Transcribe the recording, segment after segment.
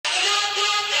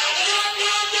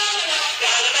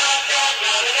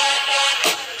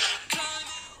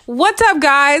What's up,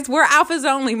 guys? We're Alphas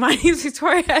Only. My name's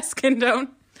Victoria Escondone.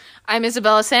 I'm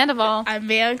Isabella Sandoval. I'm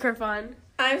Bianca Crefon.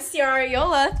 I'm Ciara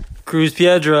Yola. Cruz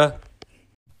Piedra.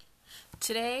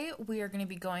 Today, we are going to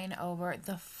be going over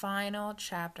the final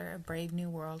chapter of Brave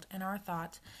New World and our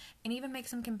thoughts, and even make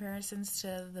some comparisons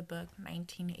to the book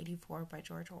 1984 by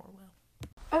George Orwell.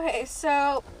 Okay,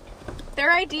 so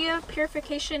their idea of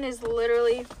purification is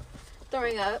literally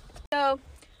throwing up. So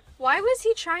why was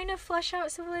he trying to flesh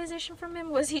out civilization from him?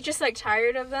 Was he just like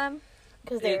tired of them?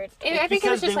 Because they were. I think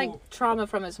it was just they like trauma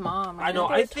from his mom. I know.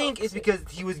 I think it's because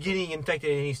he was getting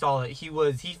infected and he saw it.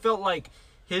 He felt like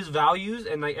his values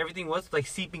and like everything was like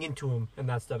seeping into him and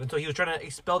that stuff. And so he was trying to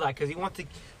expel that because he wants to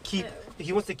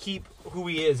keep who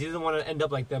he is. He doesn't want to end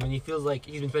up like them, and he feels like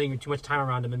he's been spending too much time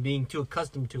around them and being too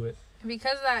accustomed to it.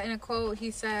 Because of that, in a quote, he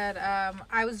said,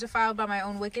 I was defiled by my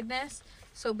own wickedness.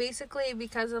 So basically,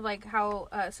 because of like how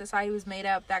society was made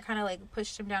up, that kind of like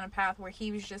pushed him down a path where he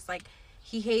was just like,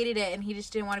 he hated it and he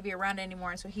just didn't want to be around it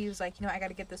anymore. And so he was like, I got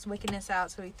to get this wickedness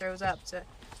out. So he throws up to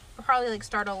probably like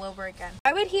start all over again.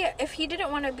 Why would he, if he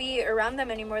didn't want to be around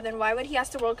them anymore, then why would he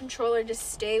ask the world controller to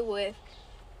stay with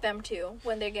them too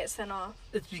when they get sent off?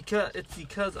 It's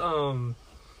because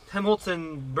Helmholtz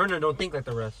and Bernard don't think like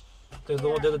the rest. They're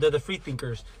the free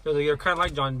thinkers. They're kind of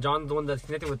like John. John's the one that's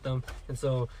connected with them, and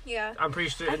so I'm pretty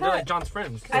sure they're like John's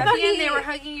friends. At the end, they were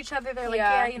hugging each other. They're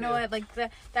like, you know what, like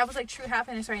that was like true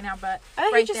happiness right now. But I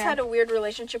thought he just had a weird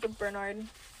relationship with Bernard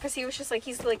because he was just like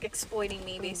he's like exploiting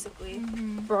me basically.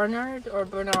 Mm-hmm. Bernard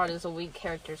is a weak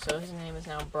character, so his name is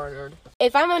now Bernard.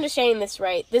 If I'm understanding this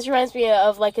right, this reminds me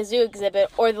of like a zoo exhibit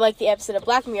or like the episode of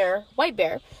Black Mirror, White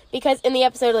Bear. Because in the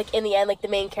episode, like in the end, like the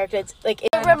main character, it's like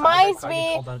it reminds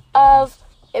me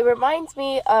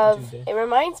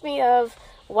of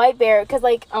White Bear because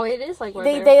like it is like White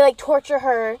Bear. They like torture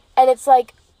her and it's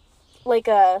like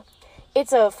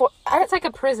it's like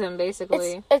a prison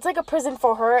basically. It's like a prison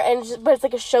for her but it's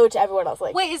like a show to everyone else.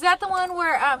 Like, wait, is that the one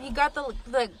where he got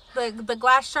the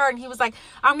glass shard and he was like,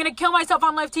 I'm gonna kill myself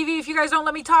on live TV if you guys don't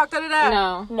let me talk?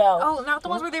 No. Oh, not the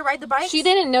ones where they ride the bikes. She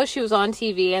didn't know she was on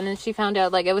TV, and then she found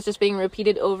out like it was just being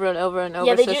repeated over and over and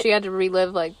over. So she had to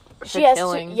relive like her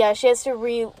killing. She has to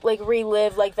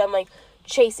relive like them like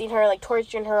chasing her, like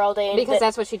torturing her all day. Because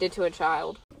that's what she did to a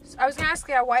child. So I was gonna ask,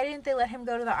 why didn't they let him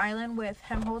go to the island with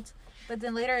Helmholtz? But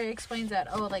then later it explains that,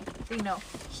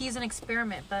 he's an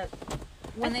experiment. But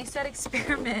when they said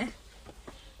experiment,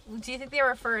 do you think they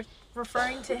were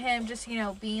referring to him just,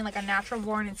 being like a natural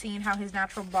born and seeing how his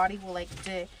natural body will like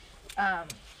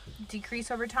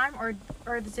decrease over time?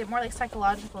 Or is it more like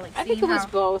psychological? Like I think it was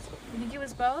both. You think it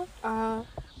was both?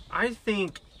 I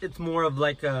think it's more of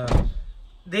like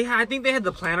I think they had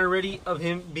the plan already of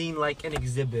him being like an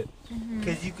exhibit,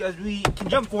 because we can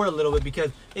jump forward a little bit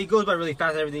because it goes by really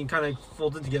fast. Everything kind of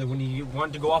folds in together when he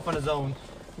wanted to go off on his own,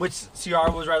 which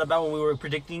Ciara was right about when we were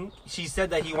predicting. She said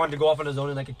that he wanted to go off on his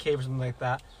own in like a cave or something like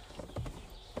that,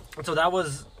 and so that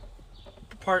was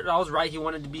the part I was right. He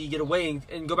wanted to get away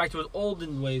and go back to his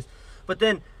olden ways, but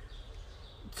then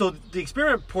so the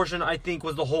experiment portion I think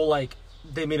was the whole like.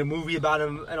 They made a movie about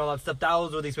him and all that stuff. That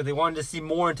was what they expected. They wanted to see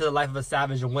more into the life of a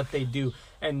savage and what they do.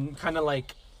 And kind of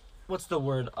like, what's the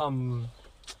word? Not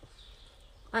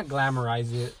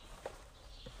glamorize it.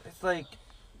 It's like...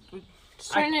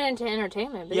 Just turn it into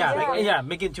entertainment.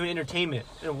 Make it into an entertainment.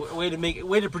 A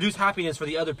way to produce happiness for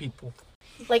the other people.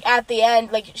 Like at the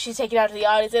end, like she's taken out to the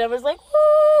audience and everyone's like,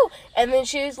 woo! And then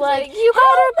she was like, you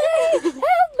help me! Help me!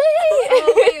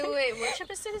 Oh, wait. Which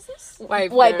episode is this?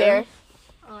 White Bear.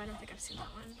 Oh, I don't think I've seen that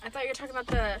one. I thought you were talking about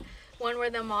the one where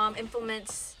the mom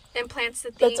implants the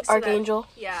thing. That's Archangel.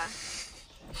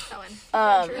 That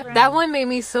one. That one made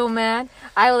me so mad.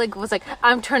 I was like,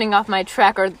 I'm turning off my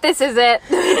tracker. This is it.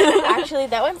 Actually,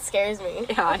 that one scares me.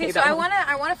 Yeah, okay, so I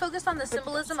wanna focus on the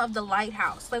symbolism of the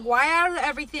lighthouse. Like, why out of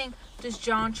everything does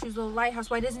John choose the lighthouse?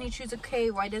 Why doesn't he choose a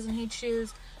cave? Why doesn't he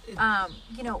choose why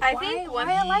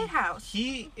a lighthouse?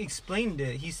 He explained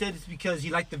it. He said it's because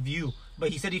he liked the view, but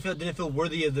he said he didn't feel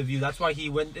worthy of the view. That's why he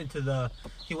went into the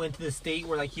state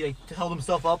where like he held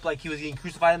himself up like he was getting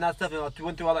crucified and that stuff, and he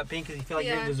went through all that pain because he felt like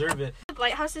he didn't deserve it. The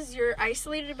lighthouse is you're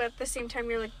isolated, but at the same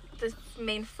time you're like the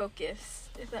main focus.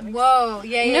 If that makes sense.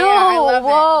 No, I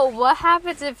love it. What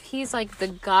happens if he's like the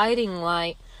guiding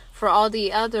light for all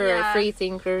the other free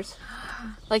thinkers?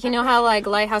 Like, you know how, like,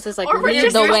 lighthouses, like, Or we're lead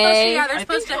just the supposed to- way? Yeah, they're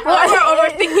supposed to Or help. we're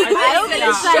overthinking. I don't think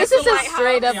it's This is a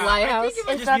straight up Yeah, I lighthouse. think it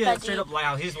might It's just not be a that straight deep. up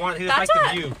lighthouse. He just like That's the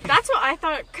what, view. that's what I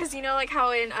thought, because you know, like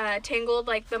how in Tangled,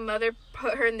 like the mother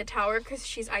put her in the tower because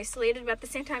she's isolated, but at the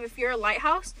same time, if you're a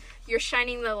lighthouse, you're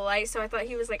shining the light, so I thought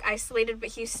he was like isolated, but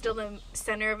he's still the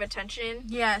center of attention.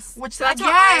 Yes. Which So that's Yes,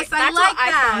 what I that's like what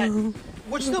I that. thought.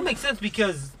 Which still makes sense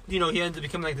because, you know, he ends up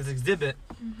becoming like this exhibit.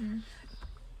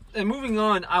 And moving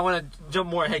on, I want to jump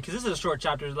more ahead because this is a short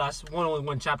chapter, only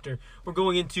one chapter. We're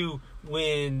going into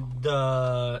when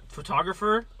the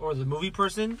photographer or the movie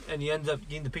person, and he ends up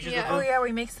getting the pictures Yeah. of Oh him. yeah, where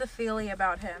he makes the feelie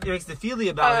about him. He makes the feelie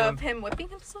about Of him. him whipping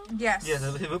himself? Yes. Yes,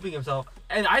 of him whipping himself.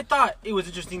 And I thought it was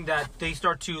interesting that they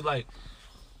start to, like,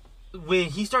 when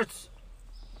he starts,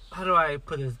 how do I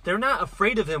put this? They're not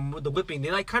afraid of him with the whipping.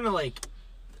 They, like, kind of, like,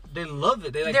 they love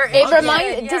it. They, like, They're love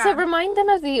into Does it remind them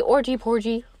of the orgy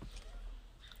porgy?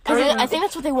 I think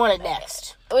that's what they wanted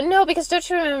next. No, because don't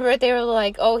you remember they were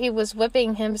like, oh, he was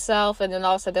whipping himself, and then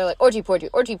all of a sudden they're like, orgy porgy,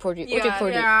 orgy porgy, orgy Yeah,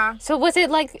 porgy. Yeah. So was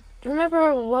it like,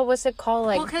 remember what was it called?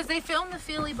 Like, Well, because they filmed the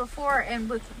feelie before, and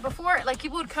before, like,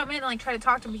 people would come in and, like, try to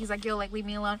talk to him. He's like, yo, like, leave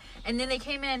me alone. And then they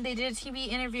came in, they did a TV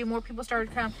interview, more people started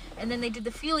to come, and then they did the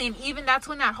feelie, and even that's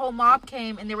when that whole mob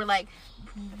came, and they were like,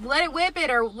 let it whip it,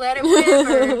 or let it whip,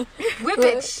 or whip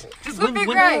it. Just whip it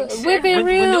right. whip it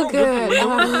real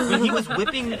good. when he was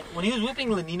whipping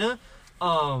Lenina,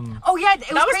 Oh yeah, it was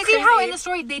That was crazy how crazy. in the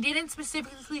story they didn't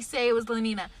specifically say it was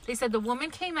Lenina. They said the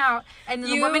woman came out and then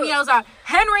the You- woman yells out,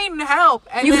 "Henry, help!"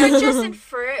 And You then could just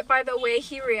infer it by the way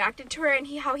he reacted to her and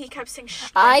how he kept saying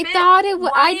I thought it.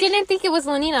 Why I did- didn't think it was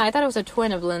Lenina. I thought it was a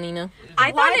twin of Lenina.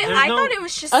 I thought it. There's I no- thought it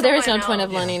was just. Oh, there is no someone twin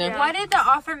of else. Lenina. Yeah. why did the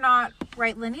author not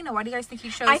write Lenina? Why do you guys think he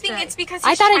chose? I think to- it's because I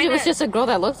he's thought trying it was to- just a girl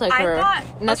that looked like her. I thought.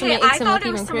 And that's Okay, what makes I him thought look it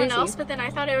even was someone crazy. else, but then I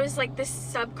thought it was like this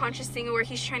subconscious thing where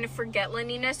he's trying to forget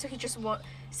Lenina, so he just won't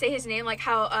say his name, like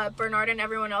how Bernard and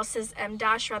everyone else says M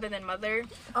dash rather than mother.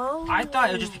 Oh, I thought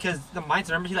it was just because the mindset.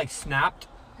 Remember, he like snapped.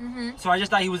 So I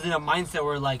just thought he was in a mindset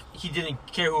where like he didn't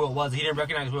care who it was. He didn't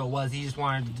recognize who it was. He just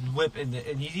wanted to whip, and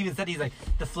he even said he's like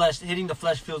the flesh hitting the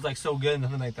flesh feels like so good and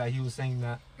something like that. He was saying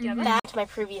that. Yeah, Back to my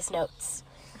previous notes.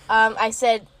 I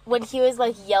said when he was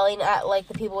like yelling at like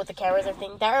the people with the cameras and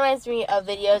everything, that reminds me of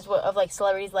videos of like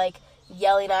celebrities like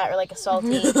yelling at or like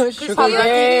assaulting Sugar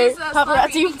Paparazzi- He's a paparazzi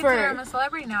celebrity. You can for- consider him a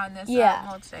celebrity now in this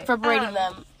world state. for braiding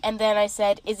them. And then I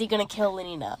said, is he gonna kill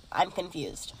Lenina? I'm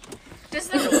confused. Does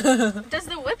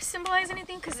the whip symbolize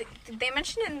anything? Because they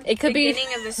mentioned in the It could be-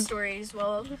 beginning of the story as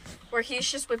well, where he's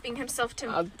just whipping himself to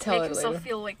I'll tell make it himself later.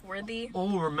 feel like worthy.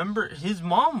 Oh, remember his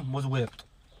mom was whipped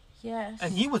Yes.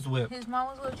 and he was whipped. His mom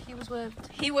was whipped. He was whipped.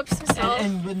 He whips himself.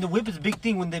 And the whip is a big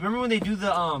thing when they do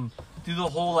the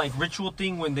whole like ritual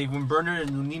thing when Bernard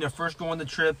and Lenina first go on the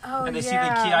trip Oh, and they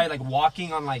yeah. see the Ki like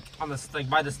walking on the like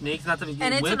by the snakes, not to be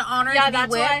And it's whipped. an honor Yeah, to be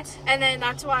that's whipped. why. And then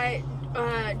that's why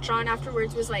John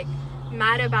afterwards was like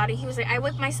mad about it. He was like, I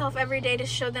whip myself every day to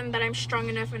show them that I'm strong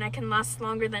enough and I can last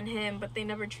longer than him, but they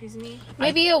never choose me.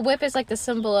 Maybe a whip is like the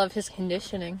symbol of his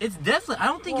conditioning. It's definitely. I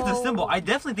don't think it's a symbol. I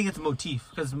definitely think it's a motif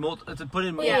because it's put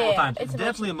in multiple Yeah, times. it's It's a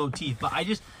definitely a motif, but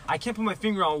I can't put my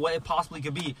finger on what it possibly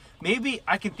could be. Maybe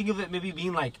I can think of it maybe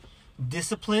being like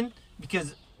discipline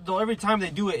because though every time they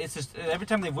do it, it's just every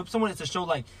time they whip someone, it's to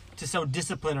show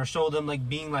discipline or show them like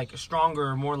being like stronger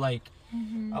or more like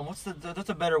that's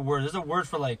a better word. There's a word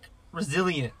for like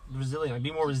resilient, like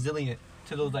be more resilient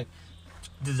to those like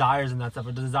desires and that stuff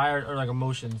or desire or like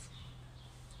emotions.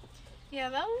 Yeah,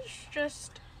 that was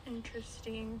just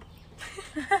interesting.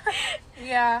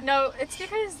 Yeah. No, it's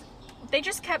because they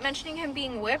just kept mentioning him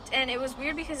being whipped, and it was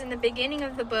weird because in the beginning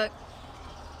of the book,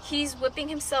 he's whipping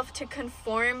himself to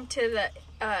conform to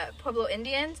the Pueblo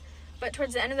Indians, but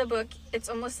towards the end of the book, it's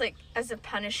almost like as a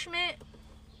punishment,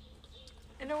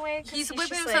 in a way. 'cause He's whipping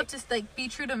just himself like, to like be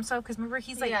true to himself because remember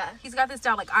he's like Yeah. he's got this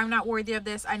doubt like I'm not worthy of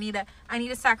this. I need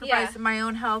to sacrifice Yeah. my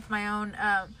own health, my own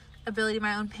ability,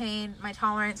 my own pain, my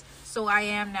tolerance, so I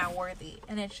am now worthy.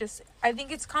 And it's just I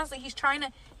think it's constantly he's trying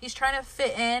to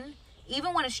fit in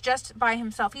even when it's just by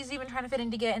himself. He's even trying to fit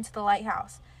in to get into the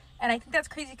lighthouse. And I think that's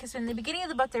crazy because in the beginning of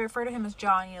the book, they refer to him as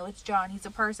John. You know, it's John. He's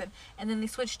a person. And then they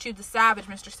switch to the Savage,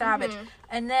 Mr. Savage.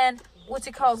 And then, what's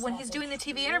it called? When he's doing the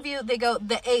TV interview, they go,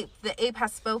 the ape. The ape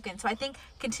has spoken. So I think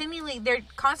continually, they're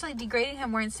constantly degrading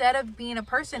him where instead of being a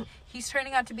person, he's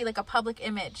turning out to be like a public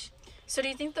image. So do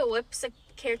you think the whip's a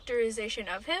characterization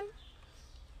of him?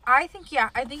 I think,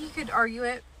 yeah. I think you could argue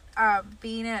it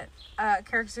being a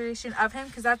characterization of him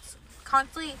because that's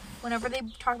constantly, whenever they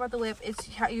talk about the whip, it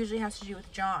usually has to do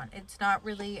with John. It's not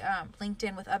really linked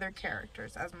in with other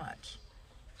characters as much.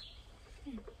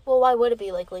 Well, why would it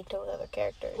be like linked up with other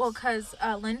characters? Well, because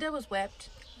Linda was whipped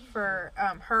for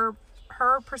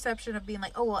her perception of being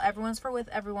like, oh well, everyone's for with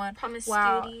everyone.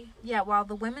 Promiscuity. While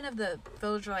the women of the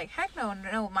village are like, heck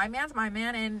no, my man's my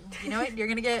man, and you know what, you're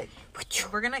gonna get,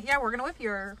 we're gonna whip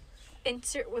your.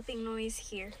 Insert whipping noise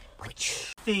here.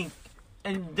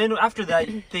 And then after that,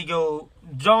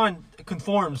 John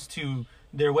conforms to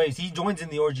their ways. He joins in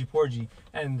the orgy porgy,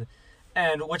 and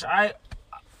which I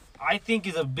think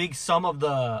is a big sum of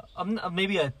the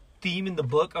maybe a theme in the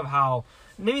book of how,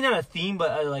 maybe not a theme,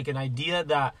 but like an idea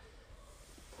that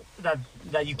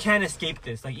you can't escape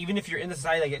this. Like, even if you're in the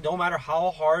society, like, no matter how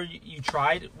hard you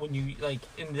tried, when you like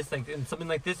in this, like in something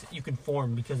like this, you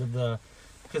conform because of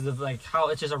like how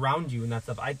it's just around you and that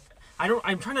stuff.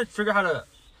 I'm trying to figure out how to.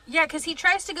 Yeah, because he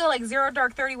tries to go like 0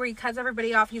 Dark 30 where he cuts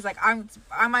everybody off. He's like, I'm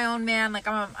my own man. Like,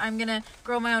 I'm gonna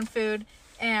grow my own food,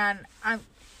 and I'm.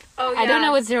 Oh, yeah. I don't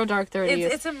know what 0 Dark 30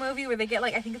 is. It's a movie where they get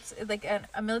like, I think it's like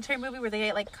a military movie where they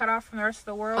get like cut off from the rest of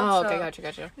the world. Oh, okay,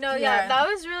 gotcha. No, yeah, that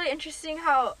was really interesting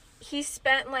how he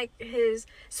spent like his.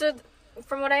 So,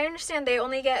 from what I understand, they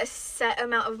only get a set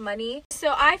amount of money.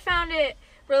 So I found it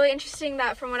really interesting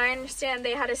that, from what I understand,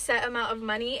 they had a set amount of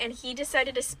money, and he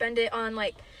decided to spend it on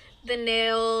like the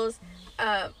nails,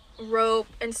 rope,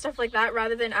 and stuff like that,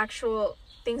 rather than actual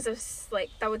things of like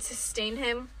that would sustain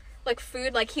him, like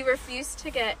food. Like, he refused to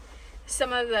get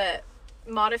some of the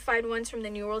modified ones from the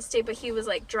New World State, but he was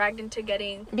like dragged into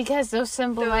getting, because those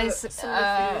symbolize some of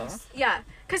the foods. Yeah,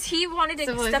 because he wanted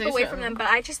to step away from them. But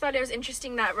I just thought it was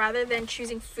interesting that rather than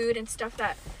choosing food and stuff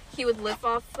that he would live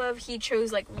off of, he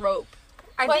chose like rope.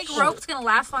 I think rope's gonna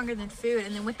last longer than food,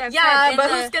 and then with that said,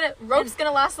 but rope's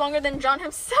gonna last longer than John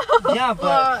himself. Yeah,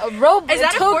 but rope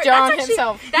took John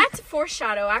himself. That's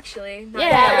foreshadow, actually.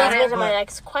 That leads me to my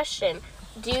next question.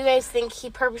 Do you guys think he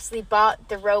purposely bought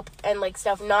the rope and like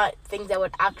stuff, not things that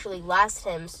would actually last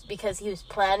him, because he was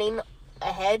planning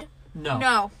ahead?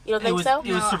 No. You don't think so?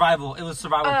 It was survival. It was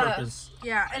survival purpose.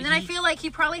 Yeah, and then I feel like he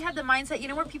probably had the mindset,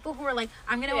 where people who are like,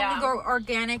 I'm going to only go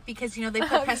organic because, they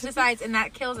put pesticides and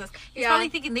that kills us. He's probably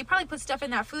thinking they probably put stuff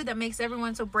in that food that makes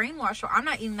everyone so brainwashed, so I'm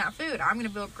not eating that food. I'm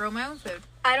going to grow my own food.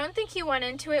 I don't think he went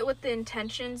into it with the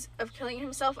intentions of killing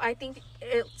himself. I think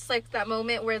it's like that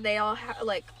moment where they all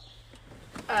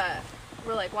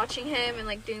were like watching him and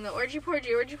like doing the orgy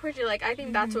porgy. Like, I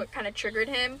think that's what kind of triggered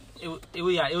him. It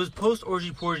was post orgy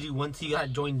porgy once he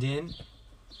got joined in,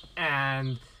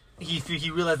 and he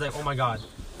realized, like, oh my god,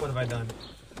 what have I done?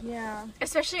 Yeah.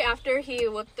 Especially after he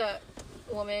whipped the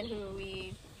woman who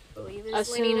we believe is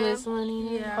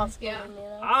Lenina. Yeah.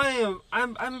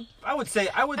 I would say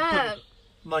I would put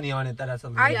money on it that has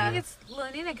something. I think it's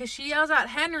Lenina because she yells out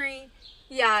Henry.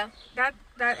 Yeah. That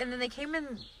and then they came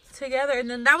in together, and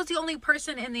then that was the only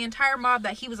person in the entire mob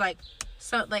that he was like,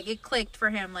 so like it clicked for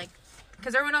him, like,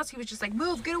 because everyone else he was just like,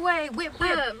 move, get away, whip.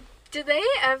 Did they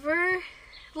ever,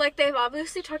 like, they've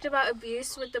obviously talked about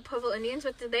abuse with the Pueblo Indians,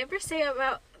 but did they ever say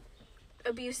about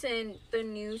abuse in the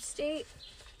new state?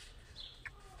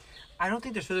 I don't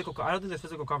think there's physical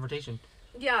confrontation.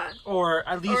 Yeah. Or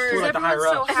at least for like the higher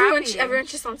up.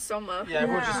 Everyone's just on Soma. Yeah,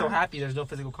 everyone's just so happy there's no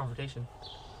physical confrontation.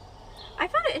 I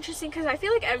found it interesting because I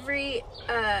feel like every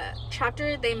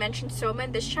chapter they mentioned Soma,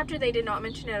 and this chapter they did not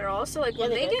mention it at all. So, like, when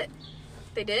they did?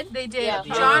 They did? Yeah.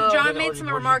 John made some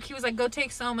remark. He was like, go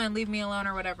take Soma and leave me alone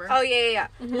or whatever. Oh, yeah.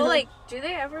 Mm-hmm. But, like, do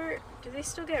they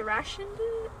still get rationed?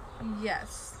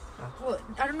 Yes. Well,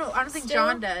 I don't know. I don't think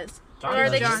John does. Or are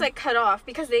they just, like, cut off?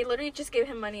 Because they literally just gave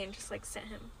him money and just, like, sent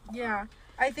him. Yeah.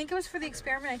 I think it was for the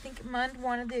experiment. I think Mund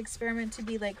wanted the experiment to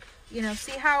be like,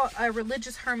 see how a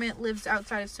religious hermit lives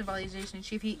outside of civilization.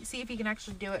 See if he can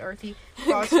actually do it, or if he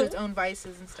falls to his own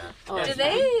vices and stuff.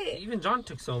 Even John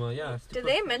took Soma, yeah. Did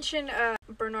they mention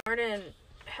Bernard and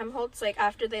Helmholtz like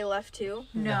after they left too?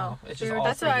 No. It's just all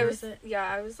that's what I was. Yeah,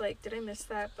 I was like, did I miss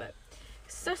that? But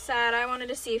it's so sad. I wanted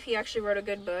to see if he actually wrote a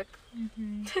good book.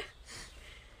 Mm-hmm.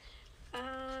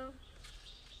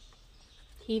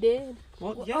 He did.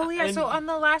 Well, yeah. Oh, yeah. So on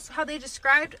the last, how they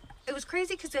described, it was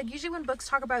crazy because like, usually when books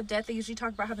talk about death, they usually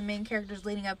talk about how the main character's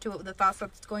leading up to it with the thoughts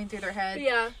that's going through their head.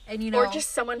 Yeah. And or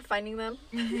just someone finding them.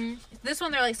 Mm-hmm. This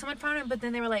one, they're like, someone found him, but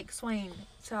then they were like, Swain,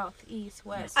 south, east,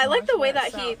 west. I like the way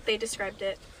that south. They described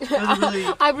it.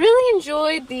 I really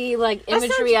enjoyed the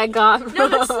imagery I got. No,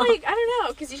 that's like, I don't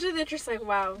know, because usually they're just like,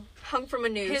 wow, hung from a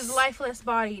noose. His lifeless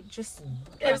body just.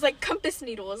 It was like compass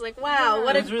needles. Like, wow,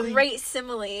 what a great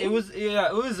simile. It was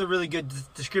a really good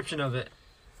description of it.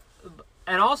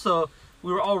 And also,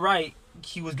 we were all right.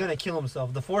 He was gonna kill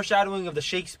himself. The foreshadowing of the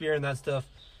Shakespeare and that stuff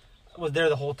was there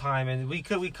the whole time, and we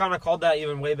kind of called that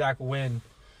even way back when.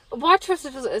 Watchers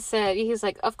said, he's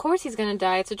like, of course he's gonna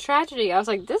die. It's a tragedy. I was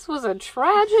like, this was a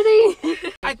tragedy.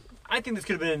 I think this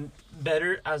could have been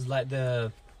better as like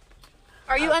the.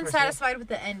 Are you unsatisfied with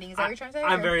the ending? Is that what you're trying to say?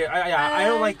 I'm very. I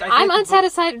don't like. I'm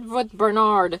unsatisfied with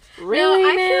Bernard. Really,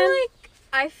 man?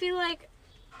 I feel like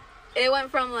it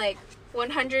went from like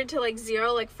 100 to like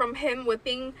 0, like from him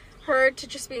whipping her to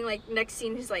just being like next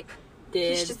scene he's like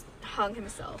he's just hung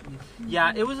himself.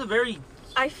 Yeah, it was a very.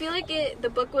 I feel like the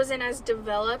book wasn't as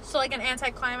developed. So like an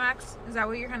anticlimax? Is that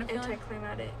what you're kind of feeling?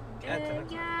 Anticlimactic.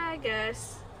 Anticlimactic. Yeah, I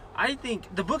guess. I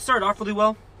think the book started off really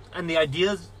well, and the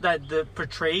ideas that the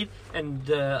portrayed and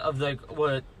of like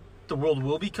what the world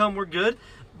will become were good,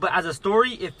 but as a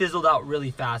story, it fizzled out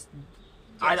really fast.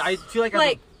 Yes. I feel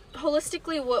like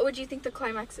holistically, what would you think the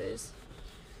climax is?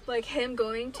 Like him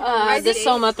going to the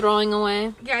Soma throwing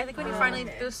away. Yeah, I think when you finally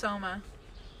do Soma.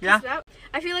 Yeah.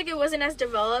 I feel like it wasn't as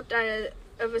developed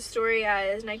of a story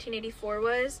as 1984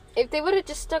 was. If they would have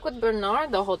just stuck with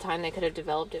Bernard the whole time, they could have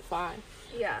developed it fine.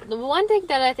 Yeah. The one thing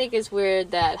that I think is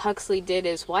weird that Huxley did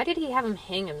is, why did he have him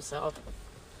hang himself?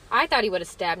 I thought he would have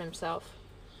stabbed himself.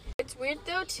 It's weird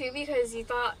though too because you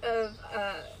thought of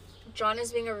John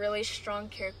as being a really strong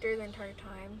character the entire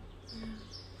time.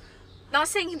 Not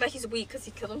saying that he's weak because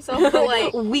he killed himself, but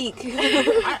like weak.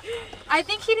 I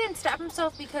think he didn't stab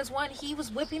himself because one, he was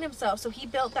whipping himself, so he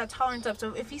built that tolerance up.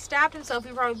 So if he stabbed himself,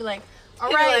 he'd probably be like, "All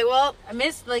right, like, well, I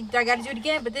missed. Like, I got to do it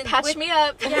again." But then patch me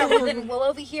up. Yeah, well then,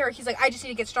 over here, he's like, "I just need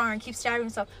to get stronger and keep stabbing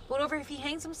himself." But over if he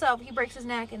hangs himself, he breaks his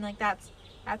neck, and like that's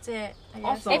it. I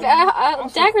guess. Also,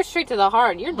 if dagger straight to the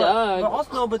heart, you're done.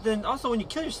 But then also when you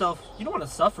kill yourself, you don't want to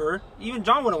suffer. Even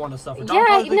John wouldn't want to suffer.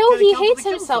 John he hates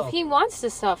himself. He wants to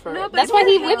suffer. No, that's why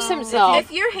he whips himself.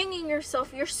 If you're hanging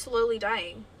yourself, you're slowly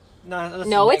dying.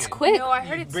 No, it's quick. No, I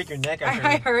heard it's break your neck.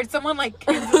 I heard someone like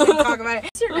talk about it.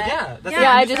 It's your neck.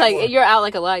 Yeah, I just like you're out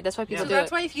like a light. That's why people do it.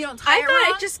 That's why if you don't tie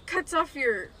it just cuts off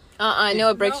your. No,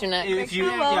 it breaks your neck. If you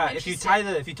tie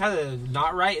the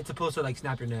knot right, it's supposed to like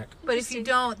snap your neck. But if you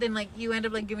don't, then like you end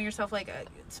up like giving yourself like a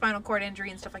spinal cord injury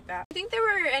and stuff like that. Do you think there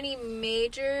were any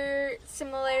major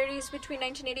similarities between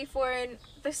 1984 and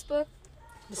this book?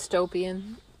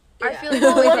 Dystopian. Yeah. I feel like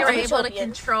the way they were able to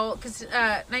control, because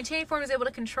 1984 was able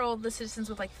to control the citizens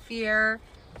with like fear,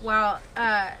 while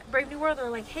Brave New World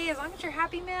were like, hey, as long as you're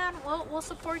happy, man, we'll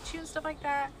support you and stuff like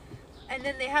that. And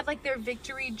then they had like their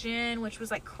victory gin, which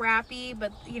was like crappy,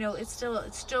 but you know it's still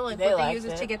like what they use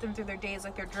to get them through their days,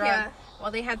 like their drug. Yeah.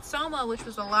 While they had Soma, which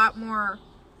was a lot more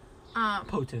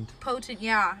potent,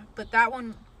 yeah. But that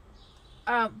one,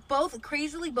 both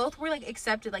were like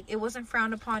accepted. Like it wasn't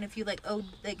frowned upon if you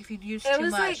if you used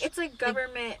too much. It's like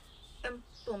government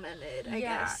implemented, I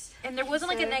guess. And there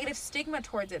wasn't like a negative stigma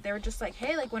towards it. They were just like,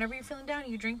 hey, like whenever you're feeling down,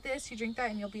 you drink this, you drink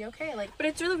that, and you'll be okay. Like, but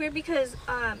it's really weird because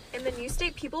in the New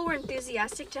State, people were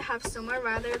enthusiastic to have Soma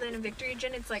rather than a victory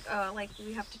gin. It's like, like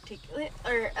we have to take it,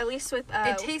 or at least with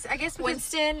it tastes. I guess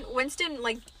Winston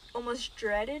like almost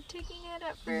dreaded taking it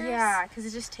at first. Yeah, because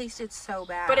it just tasted so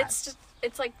bad. But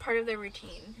it's like part of their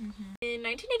routine. Mm-hmm. In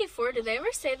 1984, did they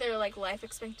ever say their like life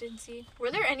expectancy? Were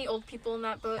there any old people in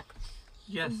that book?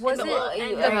 Yes. Was it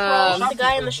the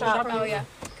guy in the shop? Oh yeah.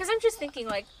 Because I'm just thinking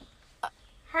like,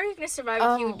 how are you gonna survive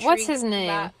if you what's drink his name?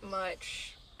 that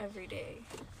much every day?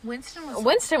 Winston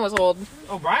was old.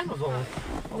 Oh, Brian was old.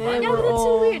 Yeah, but that's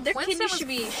so weird. Their kidneys should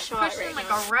be shot right like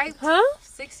now. A ripe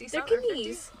 60 Their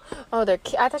kidneys. Oh,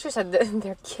 I thought you said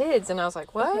they're kids, and I was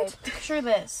like, what? Okay, picture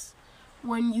this.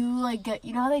 When you like get,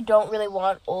 you know how they don't really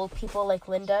want old people like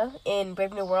Linda in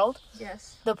Brave New World?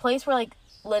 Yes. The place where like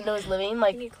Linda is living,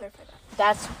 like, you need to clarify that.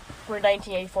 That's where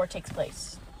 1984 takes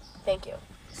place. Thank you.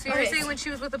 So you're saying when she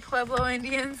was with the Pueblo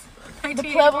Indians? The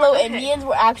Pueblo Indians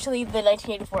were actually the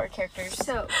 1984 characters.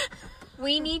 So,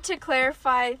 we need to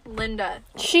clarify Linda.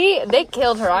 They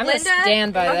killed her. I'm going to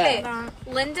stand by that.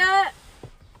 Linda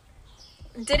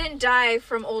didn't die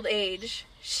from old age.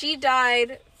 She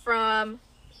died from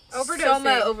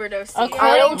Soma overdosing.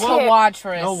 According to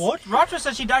Watchers. No, Watchers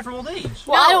said she died from old age.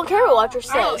 Well, I don't care what Watchers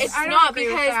says. No, it's not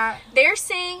because they're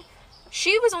saying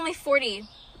she was only 40.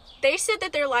 They said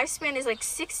that their lifespan is like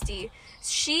 60.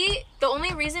 The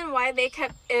only reason why they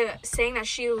kept saying that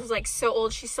she was like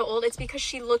she's so old, it's because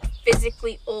she looked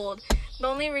physically old. The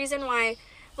only reason why,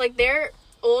 like, their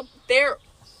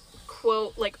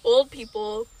quote, like, old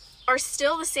people are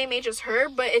still the same age as her,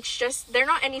 but it's just, they're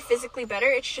not any physically better.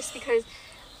 It's just because,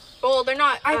 they're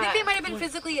not. I think they might have been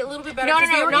physically a little bit better. No,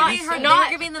 they were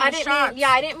giving them shots.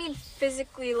 I didn't mean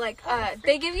physically, like,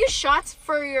 they give you shots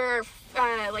for your,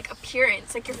 like,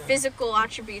 appearance, like, your physical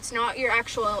attributes, not your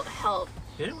actual health.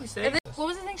 Didn't we say? What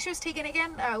was the thing she was taking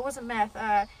again? It wasn't meth.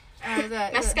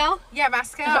 Mescal? Yeah,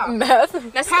 mescal.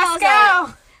 Meth?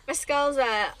 Mescal Mescal's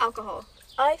alcohol.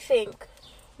 I think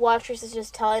Watchers is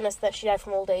just telling us that she died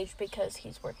from old age because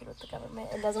he's working with the government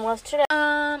and doesn't want us to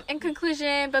know. In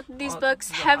conclusion, both of these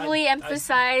books heavily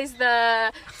emphasize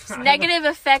the negative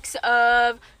effects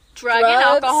of drug and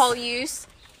alcohol use.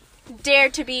 Dare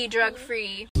to be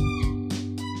drug-free.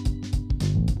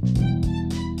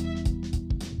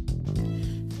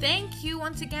 Thank you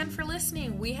once again for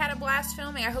listening. We had a blast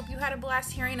filming. I hope you had a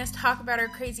blast hearing us talk about our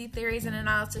crazy theories and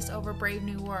analysis over Brave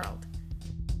New World.